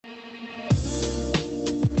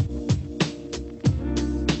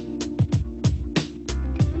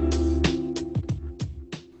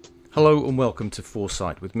Hello and welcome to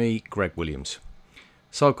Foresight with me, Greg Williams.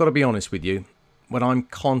 So I've got to be honest with you, when I'm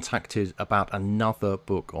contacted about another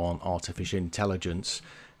book on artificial intelligence,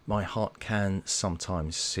 my heart can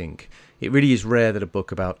sometimes sink. It really is rare that a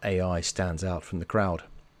book about AI stands out from the crowd.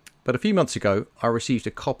 But a few months ago, I received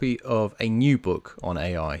a copy of a new book on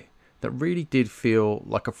AI that really did feel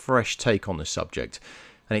like a fresh take on the subject,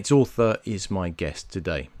 and its author is my guest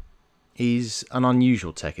today. He's an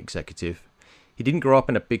unusual tech executive. He didn't grow up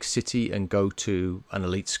in a big city and go to an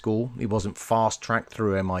elite school. He wasn't fast-tracked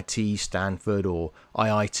through MIT, Stanford or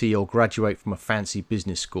IIT or graduate from a fancy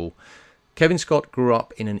business school. Kevin Scott grew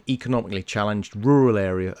up in an economically challenged rural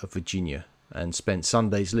area of Virginia and spent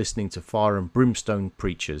Sundays listening to fire and brimstone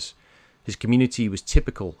preachers. His community was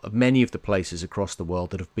typical of many of the places across the world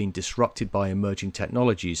that have been disrupted by emerging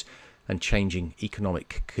technologies and changing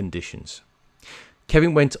economic conditions.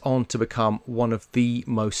 Kevin went on to become one of the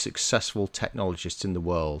most successful technologists in the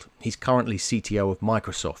world. He's currently CTO of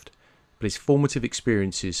Microsoft, but his formative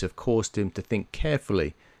experiences have caused him to think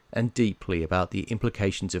carefully and deeply about the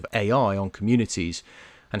implications of AI on communities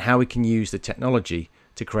and how we can use the technology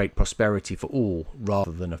to create prosperity for all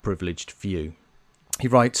rather than a privileged few. He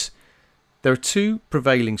writes, "There are two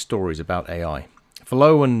prevailing stories about AI. For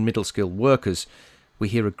low and middle skilled workers, we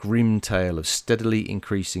hear a grim tale of steadily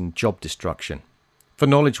increasing job destruction. For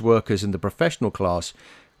knowledge workers in the professional class,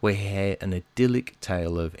 we hear an idyllic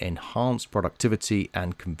tale of enhanced productivity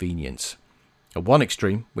and convenience. At one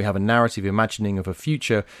extreme, we have a narrative imagining of a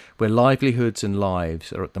future where livelihoods and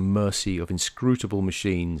lives are at the mercy of inscrutable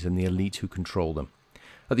machines and the elite who control them.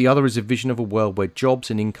 At the other is a vision of a world where jobs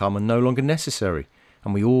and income are no longer necessary,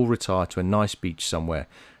 and we all retire to a nice beach somewhere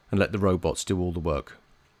and let the robots do all the work.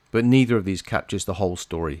 But neither of these captures the whole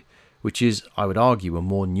story, which is, I would argue, a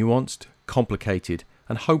more nuanced, complicated,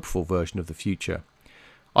 and hopeful version of the future.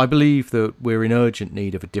 I believe that we're in urgent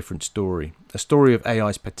need of a different story, a story of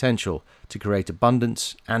AI's potential to create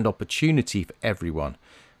abundance and opportunity for everyone,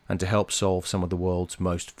 and to help solve some of the world's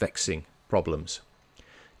most vexing problems."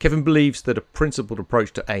 Kevin believes that a principled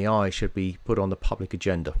approach to AI should be put on the public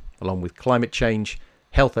agenda, along with climate change,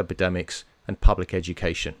 health epidemics, and public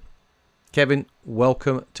education. Kevin,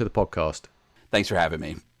 welcome to the podcast. Thanks for having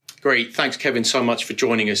me. Great. Thanks, Kevin, so much for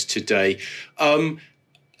joining us today.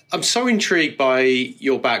 I'm so intrigued by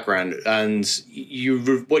your background and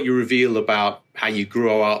what you reveal about how you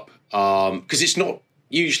grew up, because it's not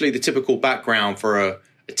usually the typical background for a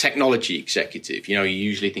technology executive. You know, you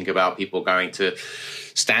usually think about people going to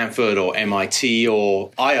Stanford or MIT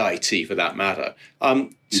or IIT for that matter.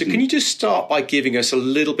 So can you just start by giving us a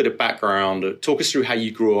little bit of background, talk us through how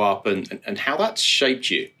you grew up and how that's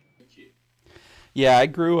shaped you? Yeah, I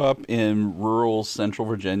grew up in rural central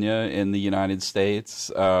Virginia in the United States,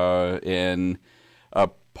 in a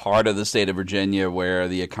part of the state of Virginia where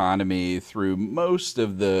the economy through most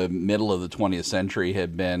of the middle of the 20th century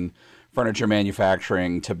had been furniture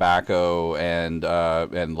manufacturing, tobacco, and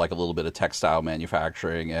like a little bit of textile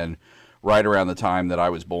manufacturing. And right around the time that I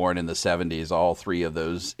was born in the 70s, all three of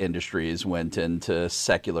those industries went into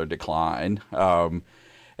secular decline.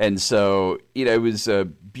 And so, it was a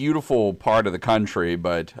beautiful part of the country,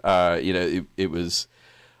 but, it was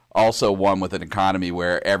also one with an economy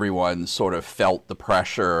where everyone sort of felt the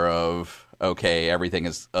pressure of, okay, everything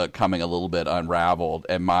is coming a little bit unraveled.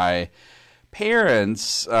 And my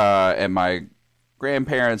parents and my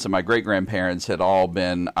grandparents and my great-grandparents had all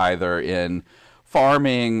been either in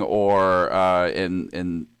farming or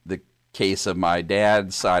in the case of my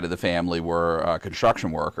dad's side of the family were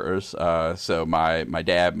construction workers. So my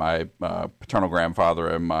dad, my paternal grandfather,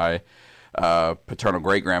 and my paternal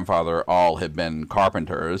great-grandfather all had been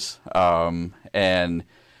carpenters. And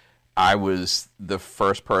I was the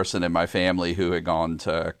first person in my family who had gone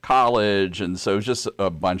to college, and so it was just a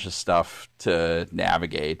bunch of stuff to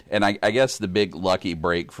navigate. And I guess the big lucky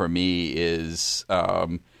break for me is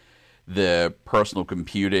the personal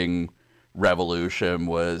computing revolution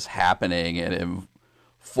was happening and in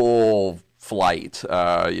full flight,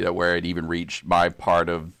 where it even reached my part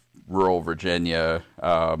of rural Virginia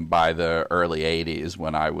by the early 80s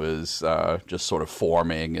when I was just sort of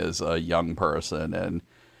forming as a young person. And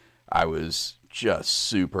I was just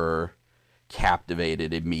super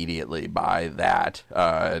captivated immediately by that.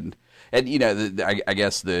 I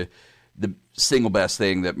guess the single best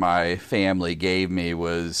thing that my family gave me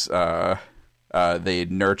was they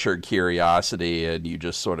nurtured curiosity, and you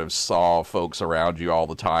just sort of saw folks around you all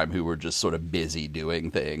the time who were just sort of busy doing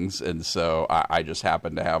things. And so I just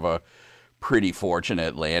happened to have a pretty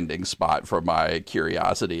fortunate landing spot for my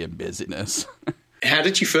curiosity and busyness. How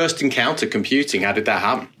did you first encounter computing? How did that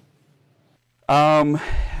happen?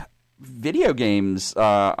 Video games,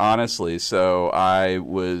 honestly. So I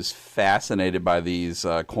was fascinated by these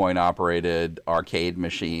coin-operated arcade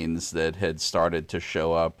machines that had started to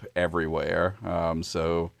show up everywhere.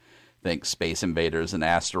 So think Space Invaders and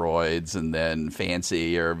Asteroids, and then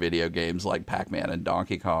fancier video games like Pac-Man and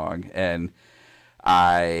Donkey Kong. And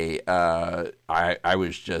I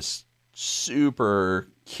was just super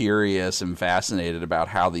curious and fascinated about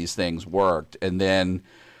how these things worked. And then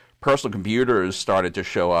personal computers started to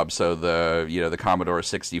show up. So the Commodore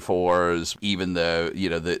 64s, even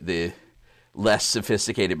the less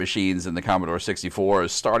sophisticated machines in the Commodore 64s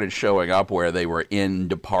started showing up where they were in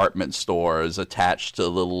department stores attached to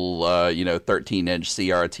little 13-inch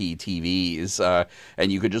CRT TVs,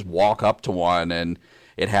 and you could just walk up to one and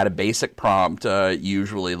it had a basic prompt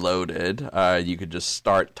usually loaded. You could just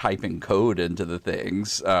start typing code into the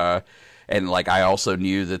things. And I also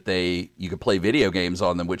knew that you could play video games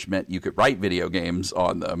on them, which meant you could write video games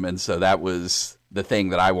on them. And so that was the thing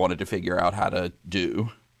that I wanted to figure out how to do.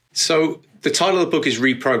 So the title of the book is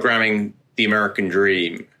Reprogramming the American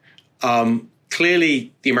Dream.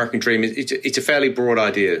 Clearly, the American Dream, it's a fairly broad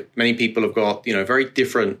idea. Many people have got, very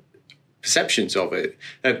different perceptions of it.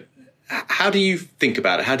 How do you think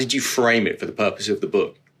about it? How did you frame it for the purpose of the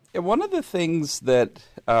book? Yeah, one of the things that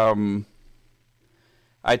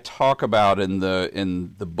I talk about in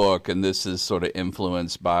the book, and this is sort of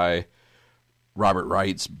influenced by Robert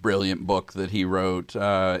Wright's brilliant book that he wrote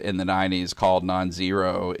in the 90s called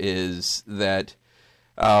Non-Zero, is that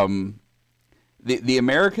the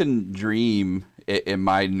American dream in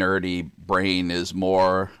my nerdy brain is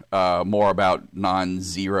more about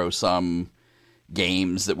non-zero sum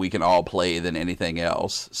games that we can all play than anything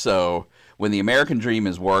else. So when the American dream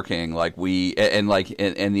is working, and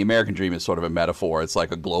the American dream is sort of a metaphor. It's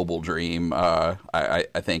like a global dream, I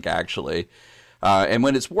think, actually. And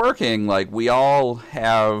when it's working, we all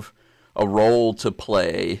have a role to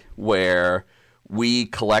play where we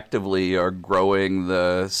collectively are growing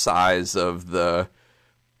the size of the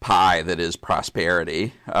pie that is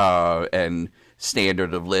prosperity, and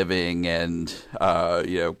standard of living, and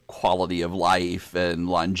quality of life and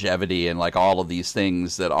longevity, and all of these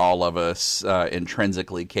things that all of us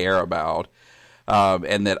intrinsically care about,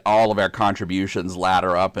 and that all of our contributions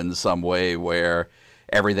ladder up in some way where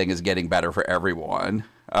everything is getting better for everyone.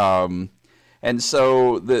 And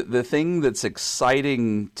so the thing that's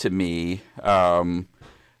exciting to me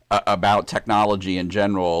about technology in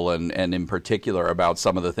general, and in particular about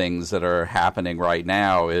some of the things that are happening right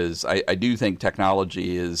now, is I do think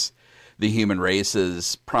technology is the human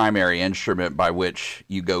race's primary instrument by which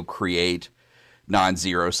you go create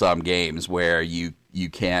non-zero-sum games where you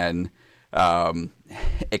can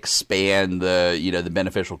expand the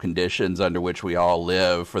beneficial conditions under which we all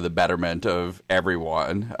live for the betterment of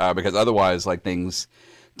everyone, because otherwise things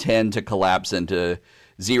tend to collapse into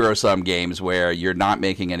zero-sum games where you're not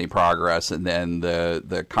making any progress, and then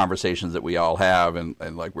the conversations that we all have, and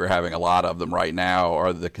we're having a lot of them right now,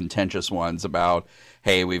 are the contentious ones about,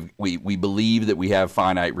 hey, we believe that we have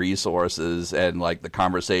finite resources, and the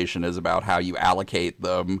conversation is about how you allocate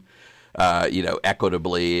them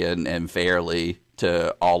equitably and fairly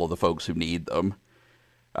to all of the folks who need them.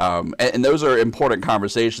 And those are important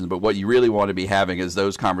conversations, but what you really want to be having is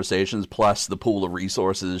those conversations plus the pool of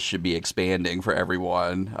resources should be expanding for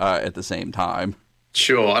everyone at the same time.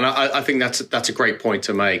 Sure, and I think that's a great point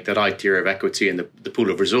to make. That idea of equity and the pool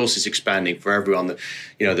of resources expanding for everyone.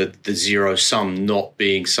 The zero sum not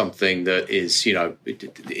being something that is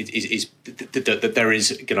that there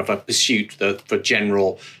is kind of a pursuit for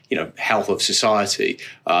general health of society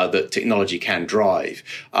that technology can drive.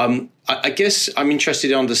 I guess I'm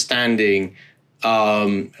interested in understanding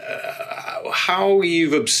how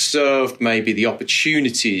you've observed maybe the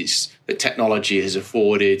opportunities that technology has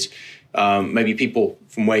afforded. Maybe people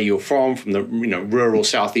from where you're from the rural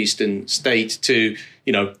southeastern state to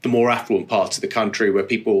the more affluent parts of the country, where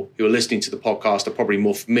people who are listening to the podcast are probably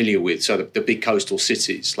more familiar with, so the big coastal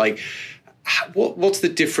cities. What's the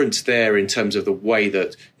difference there in terms of the way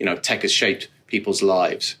that tech has shaped people's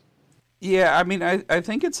lives? Yeah, I mean, I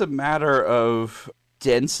think it's a matter of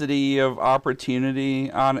density of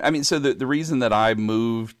opportunity. So the reason that I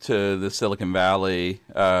moved to the Silicon Valley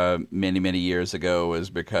many years ago is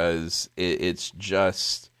because it's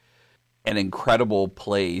just an incredible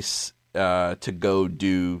place to go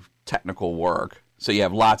do technical work. So you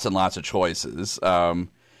have lots and lots of choices. And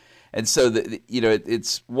so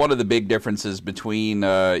it's one of the big differences between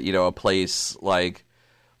a place like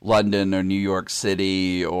London or New York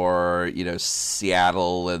City or,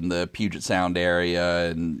 Seattle and the Puget Sound area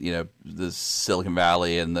and, the Silicon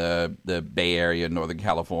Valley and the Bay Area in Northern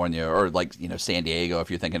California, or like, San Diego, if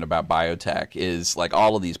you're thinking about biotech, is like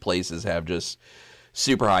all of these places have just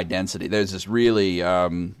super high density. There's this really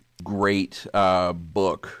great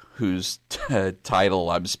book whose title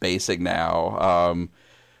I'm spacing now.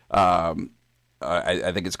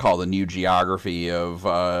 I think it's called The New Geography of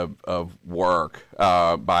Work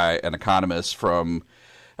by an economist from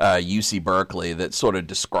UC Berkeley that sort of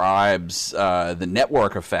describes the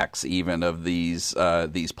network effects even of these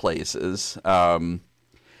places. And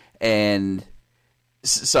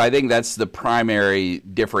so I think that's the primary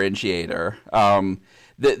differentiator.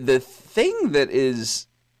 The thing that is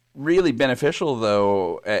really beneficial,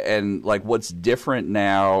 though, and like what's different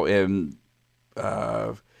now in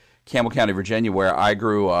Campbell County, Virginia, where I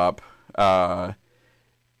grew up, then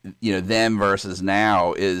versus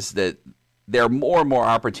now, is that there are more and more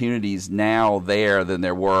opportunities now there than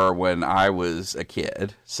there were when I was a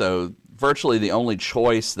kid. So virtually the only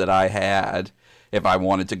choice that I had if I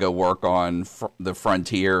wanted to go work on the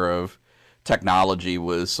frontier of technology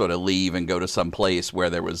was sort of leave and go to some place where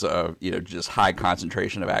there was a just high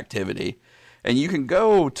concentration of activity. And you can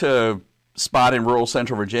go to spot in rural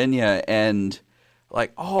central Virginia and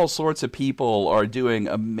like all sorts of people are doing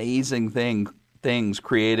amazing things,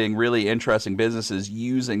 creating really interesting businesses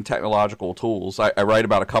using technological tools. I write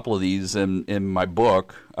about a couple of these in my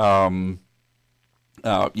book. A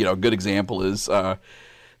good example is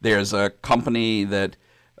there's a company that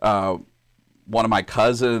one of my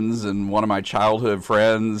cousins and one of my childhood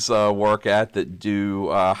friends work at that do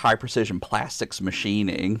high precision plastics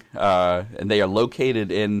machining, and they are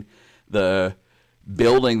located in the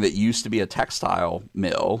building that used to be a textile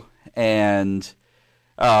mill. And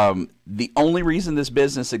the only reason this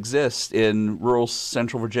business exists in rural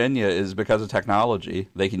central Virginia is because of technology.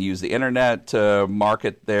 They can use the internet to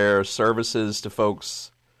market their services to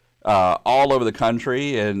folks all over the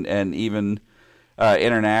country and even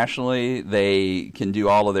internationally. They can do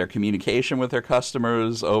all of their communication with their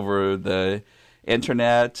customers over the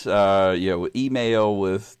internet, with email,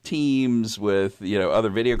 with Teams, with other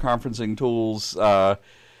video conferencing tools.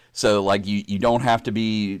 So like you don't have to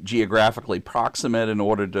be geographically proximate in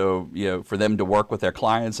order to for them to work with their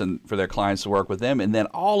clients and for their clients to work with them. And then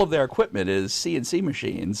all of their equipment is CNC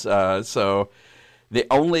machines. So the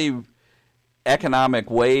only economic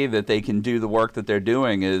way that they can do the work that they're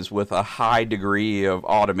doing is with a high degree of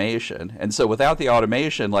automation. And so without the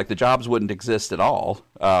automation, like the jobs wouldn't exist at all.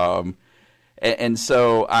 And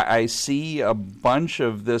so I see a bunch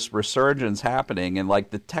of this resurgence happening, and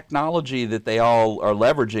like the technology that they all are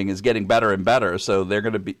leveraging is getting better and better. So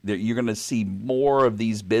you're going to see more of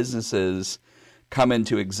these businesses come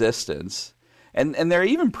into existence, and there are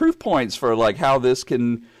even proof points for like how this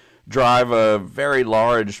can drive a very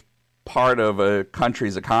large part of a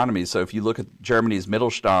country's economy. So if you look at Germany's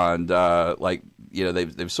Mittelstand,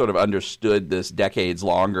 they've sort of understood this decades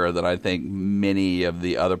longer than I think many of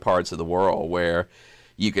the other parts of the world, where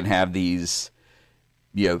you can have these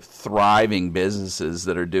thriving businesses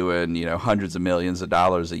that are doing hundreds of millions of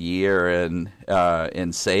dollars a year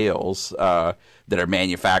in sales, that are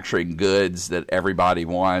manufacturing goods that everybody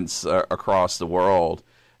wants across the world.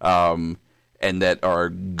 And that are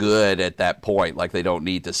good at that point. Like they don't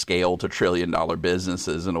need to scale to trillion-dollar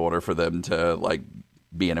businesses in order for them to like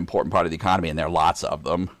be an important part of the economy, and there are lots of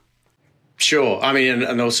them. Sure. I mean,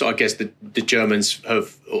 and also I guess the Germans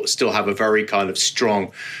still have a very kind of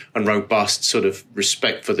strong and robust sort of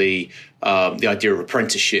respect for the idea of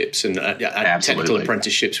apprenticeships and technical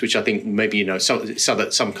apprenticeships, which I think maybe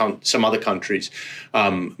some other countries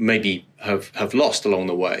maybe have lost along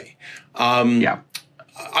the way.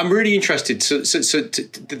 I'm really interested. So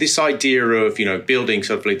this idea of building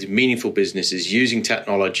sort of like meaningful businesses using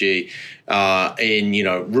technology in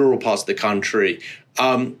rural parts of the country,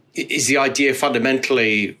 is the idea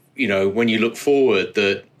fundamentally when you look forward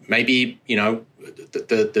that maybe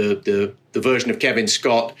the version of Kevin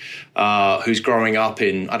Scott who's growing up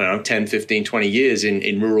in 10, 15, 20 years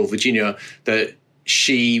in rural Virginia, that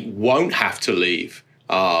she won't have to leave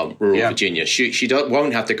rural Virginia. She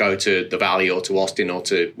won't have to go to the Valley or to Austin or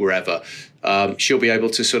to wherever. She'll be able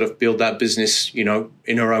to sort of build that business,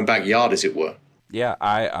 in her own backyard, as it were. Yeah,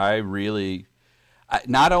 I really,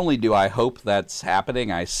 not only do I hope that's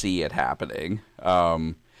happening, I see it happening.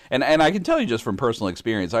 And I can tell you just from personal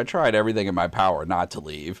experience, I tried everything in my power not to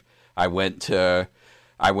leave. I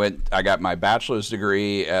got my bachelor's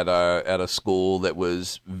degree at a school that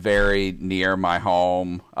was very near my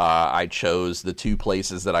home. I chose the two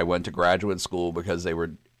places that I went to graduate school because they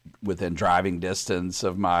were within driving distance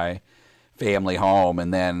of my family home.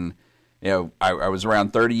 And then, I was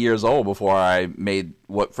around 30 years old before I made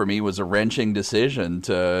what for me was a wrenching decision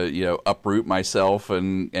to, uproot myself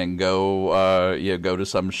and go, go to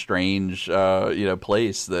some strange,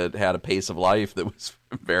 place that had a pace of life that was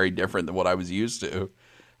very different than what I was used to.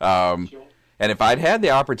 Sure. And if I'd had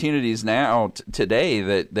the opportunities now today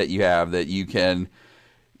that you have, that you can,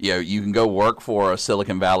 you can go work for a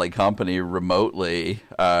Silicon Valley company remotely.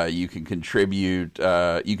 You can contribute.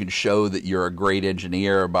 You can show that you're a great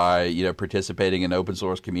engineer by, participating in open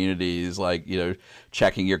source communities, like,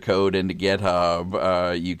 checking your code into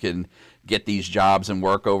GitHub. You can get these jobs and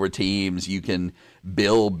work over teams. You can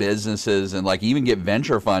build businesses and even get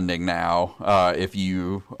venture funding now if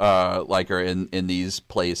you are in these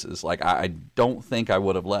places. I don't think I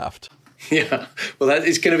would have left. Yeah, well,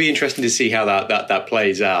 it's going to be interesting to see how that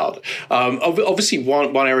plays out. Obviously,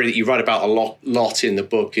 one area that you write about a lot in the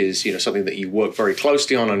book is something that you work very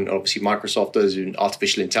closely on, and obviously Microsoft does in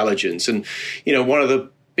artificial intelligence. And one of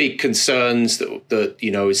the big concerns that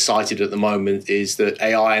is cited at the moment is that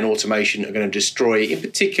AI and automation are going to destroy, in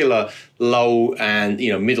particular, low and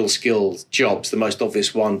middle skilled jobs. The most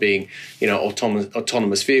obvious one being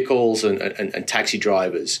autonomous vehicles and taxi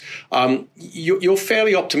drivers. You're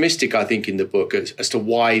fairly optimistic, I think, in the book as to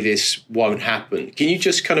why this won't happen. Can you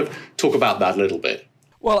just kind of talk about that a little bit?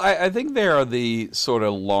 Well, I think there are the sort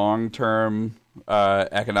of long-term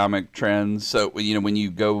economic trends. So, when you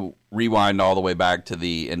go rewind all the way back to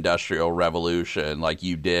the Industrial Revolution,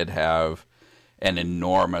 you did have an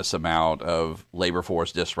enormous amount of labor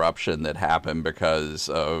force disruption that happened because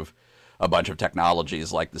of a bunch of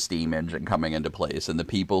technologies like the steam engine coming into place. And the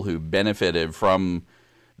people who benefited from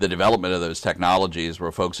the development of those technologies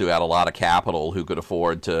were folks who had a lot of capital, who could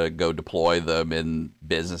afford to go deploy them in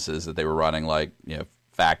businesses that they were running, like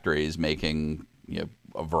factories making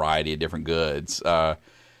a variety of different goods.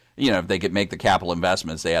 If they could make the capital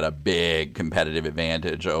investments, they had a big competitive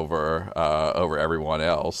advantage over everyone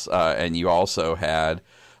else. And you also had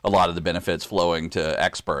a lot of the benefits flowing to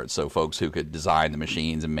experts, so folks who could design the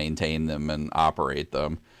machines and maintain them and operate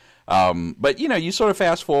them. But you sort of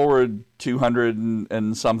fast forward 200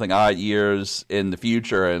 and something odd years in the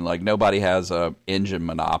future, and nobody has a engine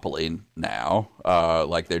monopoly now.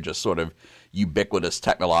 They're just sort of ubiquitous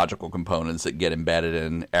technological components that get embedded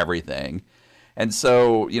in everything. And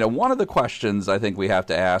so, one of the questions I think we have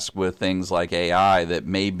to ask with things like AI that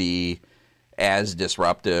may be as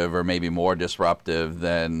disruptive or maybe more disruptive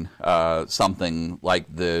than something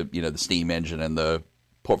like the steam engine and the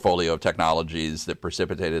portfolio of technologies that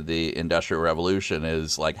precipitated the Industrial Revolution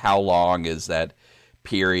is how long is that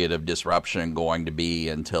period of disruption going to be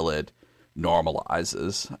until it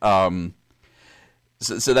normalizes?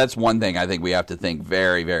 So that's one thing I think we have to think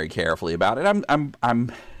very, very carefully about it.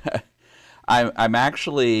 I'm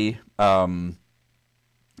actually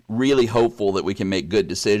really hopeful that we can make good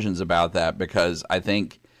decisions about that, because I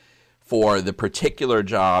think for the particular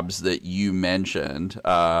jobs that you mentioned,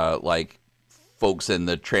 like folks in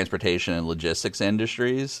the transportation and logistics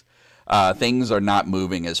industries, things are not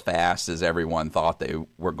moving as fast as everyone thought they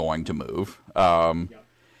were going to move.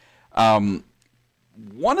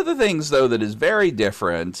 One of the things, though, that is very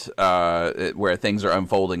different, where things are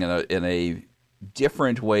unfolding in a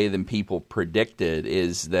different way than people predicted,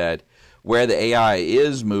 is that where the AI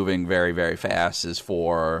is moving very, very fast is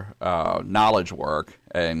for knowledge work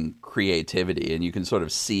and creativity. And you can sort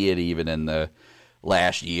of see it even in the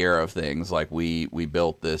last year of things. Like we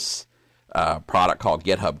built this product called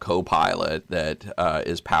GitHub Copilot that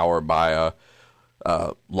is powered by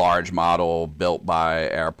a large model built by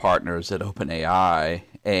our partners at OpenAI,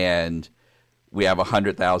 and we have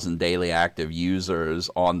 100,000 daily active users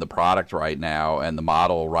on the product right now, and the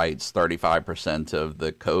model writes 35% of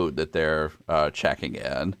the code that they're checking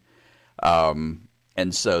in. And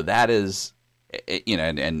so that is,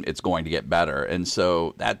 and it's going to get better. And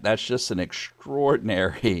so that's just an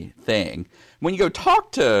extraordinary thing. When you go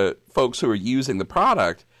talk to folks who are using the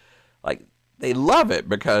product, they love it,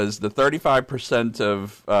 because the 35%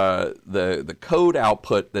 of the code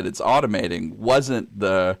output that it's automating wasn't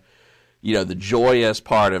the joyous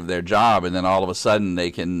part of their job, and then all of a sudden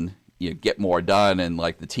they can get more done, and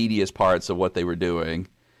the tedious parts of what they were doing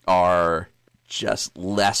are just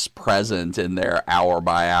less present in their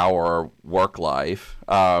hour-by-hour work life.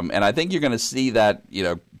 And I think you're going to see that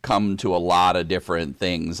come to a lot of different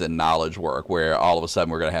things in knowledge work, where all of a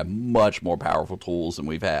sudden we're going to have much more powerful tools than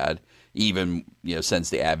we've had, even since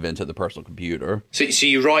the advent of the personal computer. So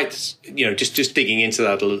you write, just digging into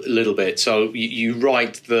that a little bit. So you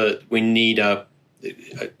write that we need a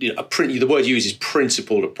the word you use is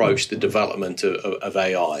principled approach to the development of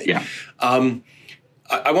AI. Yeah.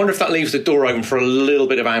 I wonder if that leaves the door open for a little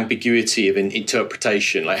bit of ambiguity of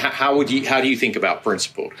interpretation. Like, how do you think about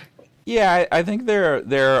principled? Yeah, I think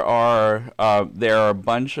there are a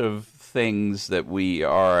bunch of things that we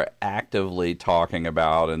are actively talking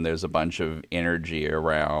about, and there's a bunch of energy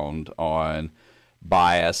around on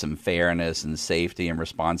bias and fairness and safety and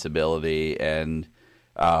responsibility, and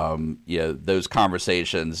those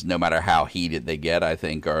conversations, no matter how heated they get, I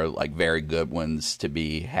think are like very good ones to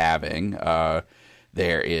be having.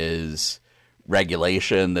 There is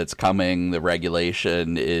regulation that's coming. The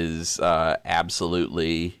regulation is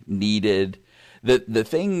absolutely needed. The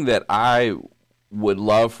thing that I would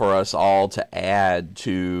love for us all to add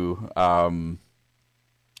to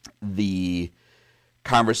the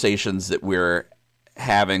conversations that we're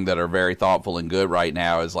having that are very thoughtful and good right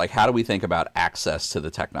now is like, how do we think about access to the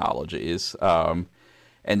technologies?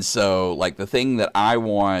 And so, like, the thing that I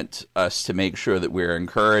want us to make sure that we're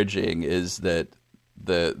encouraging is that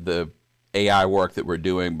the AI work that we're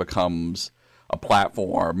doing becomes a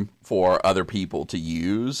platform for other people to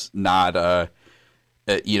use, not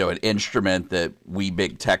an instrument that we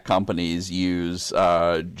big tech companies use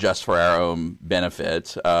just for our own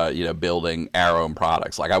benefit, building our own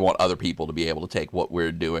products. Like, I want other people to be able to take what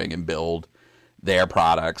we're doing and build their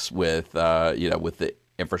products with the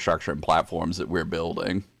infrastructure and platforms that we're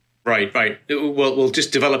building. Right. Well,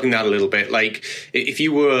 just developing that a little bit. Like, if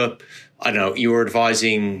you were, you were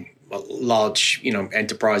advising large,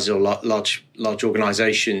 enterprises or large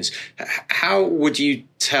organizations, how would you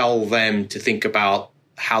tell them to think about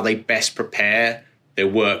how they best prepare their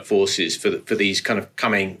workforces for these kind of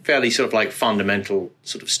coming fairly sort of like fundamental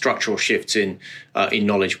sort of structural shifts in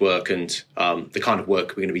knowledge work and the kind of work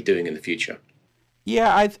we're going to be doing in the future?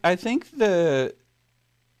 Yeah, I think the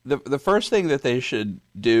first thing that they should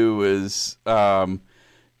do is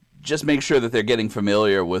just make sure that they're getting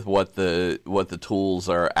familiar with what the tools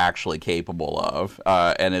are actually capable of,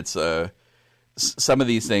 and it's some of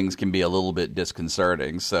these things can be a little bit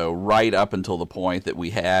disconcerting. So right up until the point that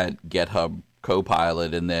we had GitHub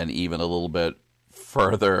Copilot, and then even a little bit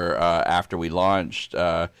further after we launched,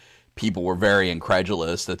 people were very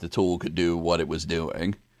incredulous that the tool could do what it was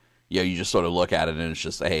doing. You just sort of look at it and it's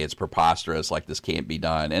just, hey, it's preposterous. Like, this can't be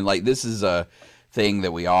done. And like, this is a thing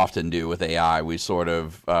that we often do with AI. We sort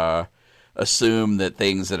of assume that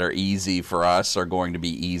things that are easy for us are going to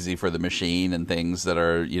be easy for the machine, and things that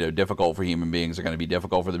are difficult for human beings are going to be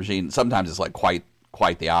difficult for the machine. Sometimes it's like quite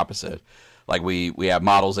the opposite. Like, we have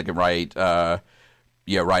models that can write a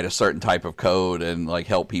certain type of code and like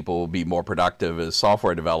help people be more productive as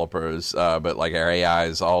software developers, but like our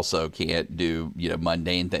AIs also can't do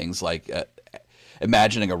mundane things like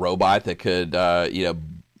imagining a robot that could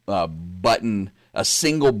button a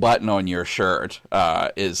single button on your shirt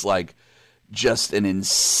is like just an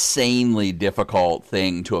insanely difficult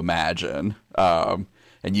thing to imagine.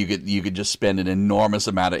 And you could just spend an enormous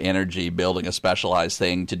amount of energy building a specialized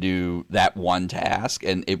thing to do that one task,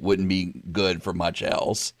 and it wouldn't be good for much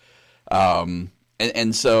else. And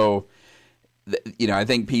so, I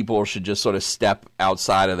think people should just sort of step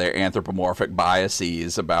outside of their anthropomorphic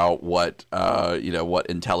biases about what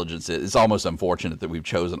intelligence is. It's almost unfortunate that we've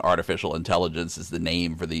chosen artificial intelligence as the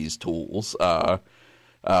name for these tools.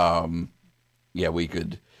 We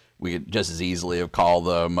could just as easily have called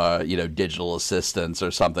them, digital assistants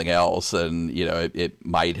or something else, and it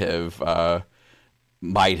might have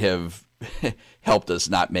helped us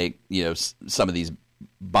not make some of these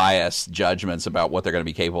biased judgments about what they're going to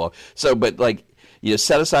be capable of. So, but like,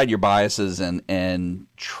 set aside your biases and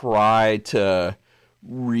try to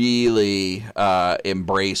really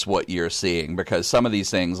embrace what you're seeing, because some of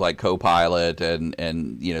these things like Copilot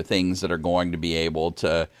and things that are going to be able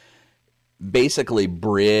to basically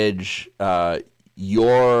bridge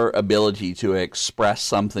your ability to express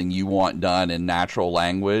something you want done in natural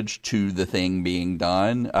language to the thing being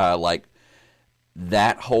done, like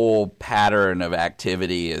that whole pattern of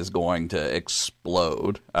activity is going to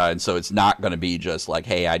explode. And so it's not going to be just like,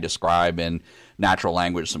 hey, I describe in natural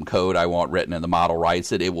language some code I want written and the model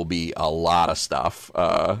writes it. It will be a lot of stuff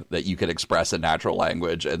that you could express in natural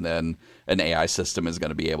language, and then an AI system is going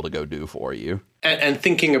to be able to go do for you. And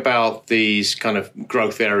thinking about these kind of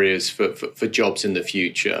growth areas for jobs in the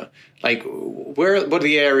future, like what are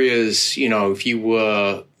the areas, if you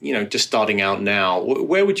were, just starting out now,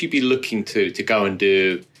 where would you be looking to go and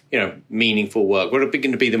do, meaningful work? What are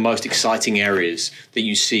going to be the most exciting areas that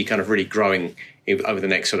you see kind of really growing over the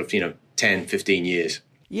next sort of, 10, 15 years?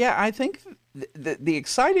 Yeah, I think the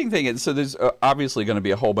exciting thing is, so there's obviously going to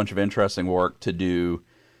be a whole bunch of interesting work to do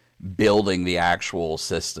building the actual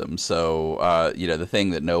system. So, the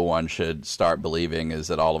thing that no one should start believing is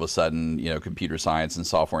that all of a sudden, computer science and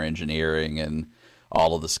software engineering and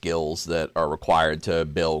all of the skills that are required to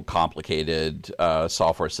build complicated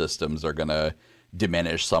software systems are going to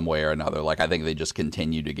diminish some way or another. Like, I think they just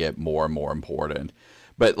continue to get more and more important.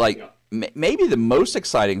 But, maybe the most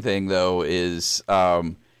exciting thing, though, is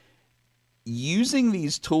using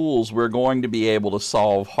these tools, we're going to be able to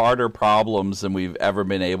solve harder problems than we've ever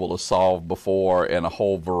been able to solve before in a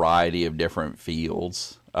whole variety of different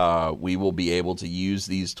fields. We will be able to use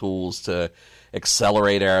these tools to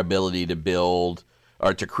accelerate our ability to build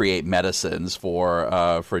or to create medicines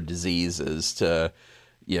for diseases, to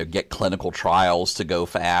get clinical trials to go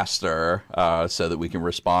faster, so that we can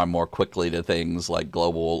respond more quickly to things like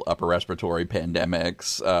global upper respiratory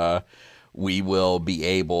pandemics. We will be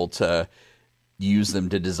able to use them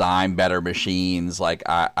to design better machines. Like,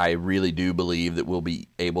 I really do believe that we'll be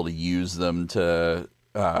able to use them to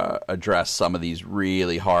address some of these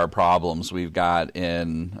really hard problems we've got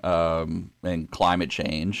in climate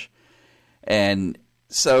change. And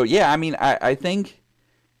so, I think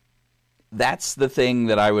that's the thing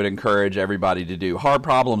that I would encourage everybody to do. Hard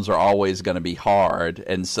problems are always going to be hard.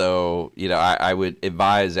 And so, I would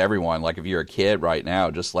advise everyone, like, if you're a kid right now,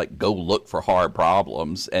 just go look for hard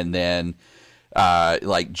problems, and then be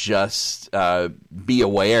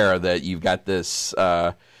aware that you've got this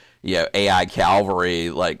AI cavalry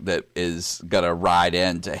that is going to ride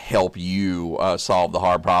in to help you solve the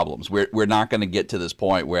hard problems. We're not going to get to this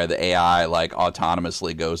point where the AI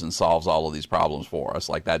autonomously goes and solves all of these problems for us.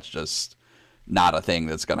 That's just not a thing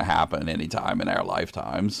that's going to happen anytime in our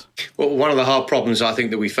lifetimes. Well, one of the hard problems I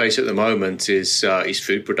think that we face at the moment is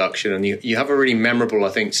food production, and you have a really memorable, I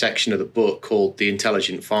think, section of the book called "The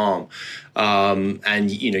Intelligent Farm,"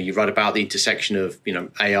 and you write about the intersection of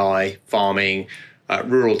AI, farming,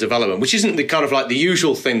 rural development, which isn't the kind of the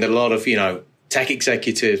usual thing that a lot of tech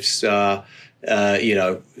executives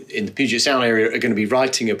in the Puget Sound area are going to be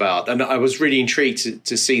writing about. And I was really intrigued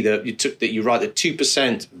to see that you write that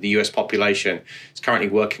 2% of the US population is currently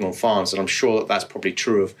working on farms, and I'm sure that that's probably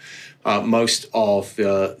true of most of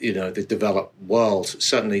the developed world,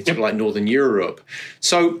 certainly to Northern Europe.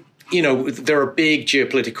 So there are big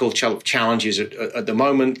geopolitical challenges at the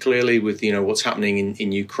moment, clearly, with what's happening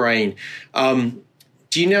in Ukraine.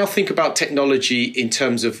 Do you now think about technology in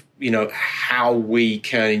terms of how we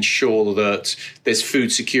can ensure that there's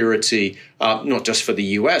food security, not just for the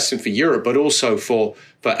US and for Europe, but also for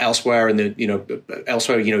elsewhere? And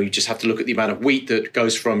elsewhere, you just have to look at the amount of wheat that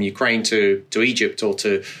goes from Ukraine to Egypt or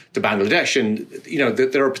to Bangladesh, and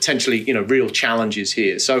there are potentially real challenges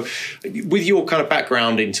here. So, with your kind of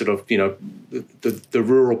background in sort of the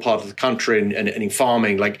rural part of the country and in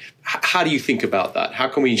farming, how do you think about that? How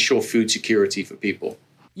can we ensure food security for people?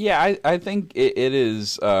 Yeah, I think it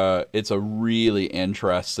is. It's a really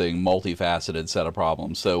interesting, multifaceted set of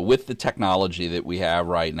problems. So with the technology that we have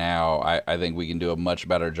right now, I think we can do a much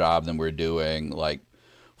better job than we're doing,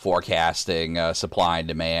 forecasting supply and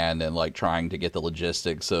demand, and trying to get the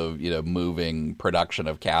logistics of moving production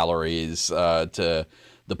of calories to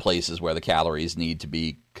the places where the calories need to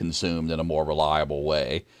be consumed in a more reliable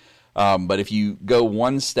way. But if you go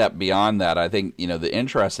one step beyond that, I think the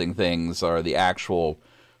interesting things are the actual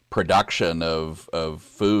production of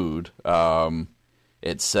food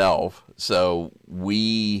itself. So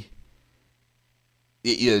two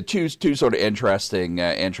sort of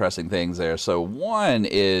interesting things there. So one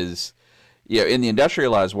is, in the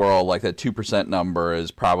industrialized world, that 2% number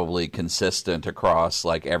is probably consistent across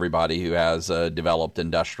everybody who has a developed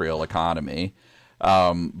industrial economy.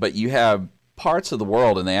 But you have parts of the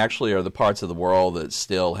world, and they actually are the parts of the world that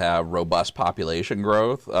still have robust population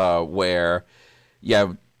growth, where you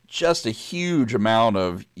have just a huge amount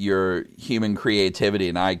of your human creativity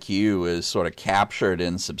and IQ is sort of captured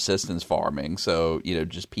in subsistence farming. So,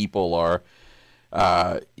 just people are,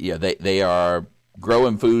 they are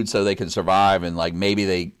growing food so they can survive, and maybe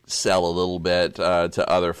they sell a little bit to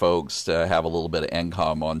other folks to have a little bit of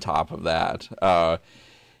income on top of that.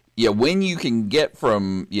 When you can get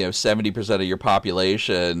from 70% of your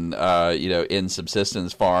population in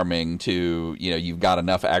subsistence farming to you've got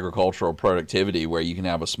enough agricultural productivity where you can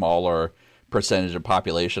have a smaller percentage of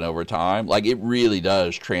population over time, it really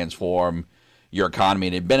does transform your economy,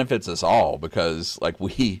 and it benefits us all, because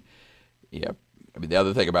the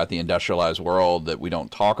other thing about the industrialized world that we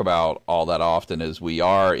don't talk about all that often is we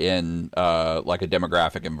are in a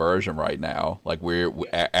demographic inversion right now.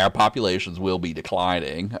 Our populations will be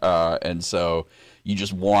declining, and so you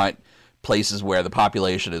just want places where the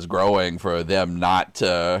population is growing for them not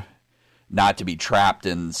to not to be trapped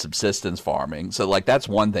in subsistence farming. So like that's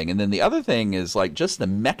one thing. And then the other thing is like just the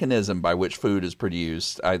mechanism by which food is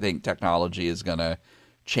produced. I think technology is going to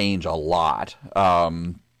change a lot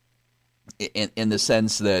in the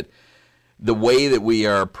sense that the way that we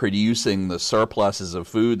are producing the surpluses of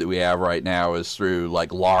food that we have right now is through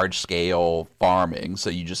like large scale farming. So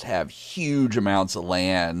you just have huge amounts of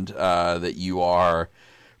land that you are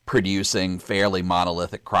producing fairly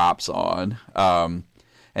monolithic crops on.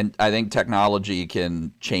 And I think technology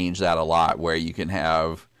can change that a lot, where you can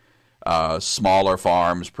have smaller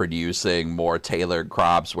farms producing more tailored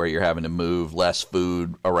crops where you're having to move less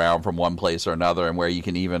food around from one place or another, and where you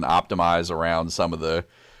can even optimize around some of the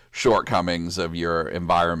shortcomings of your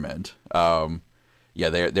environment.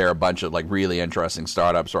 There are a bunch of like really interesting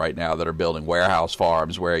startups right now that are building warehouse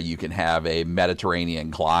farms where you can have a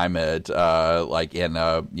Mediterranean climate, like in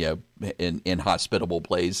inhospitable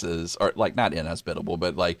places, or like not inhospitable,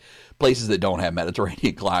 but like places that don't have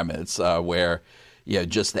Mediterranean climates, where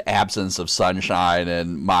just the absence of sunshine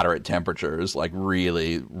and moderate temperatures like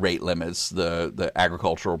really rate limits the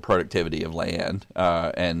agricultural productivity of land.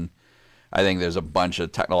 And I think there's a bunch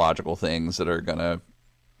of technological things that are going to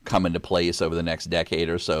come into place over the next decade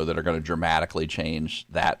or so that are going to dramatically change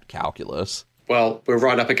that calculus. Well, we're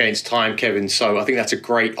right up against time, Kevin, so I think that's a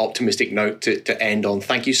great optimistic note to end on.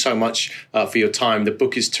 Thank you so much for your time. The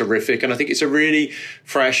book is terrific, and I think it's a really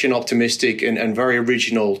fresh and optimistic and very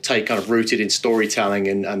original take, kind of rooted in storytelling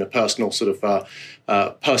and a personal sort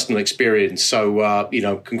of personal experience. So,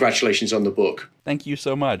 congratulations on the book. Thank you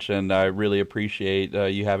so much, and I really appreciate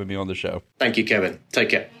you having me on the show. Thank you, Kevin. Take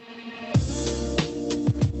care.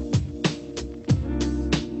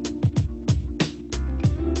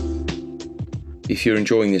 If you're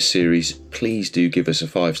enjoying this series, please do give us a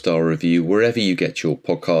 5-star review wherever you get your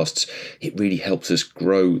podcasts. It really helps us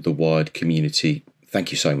grow the Wired community.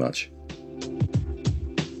 Thank you so much.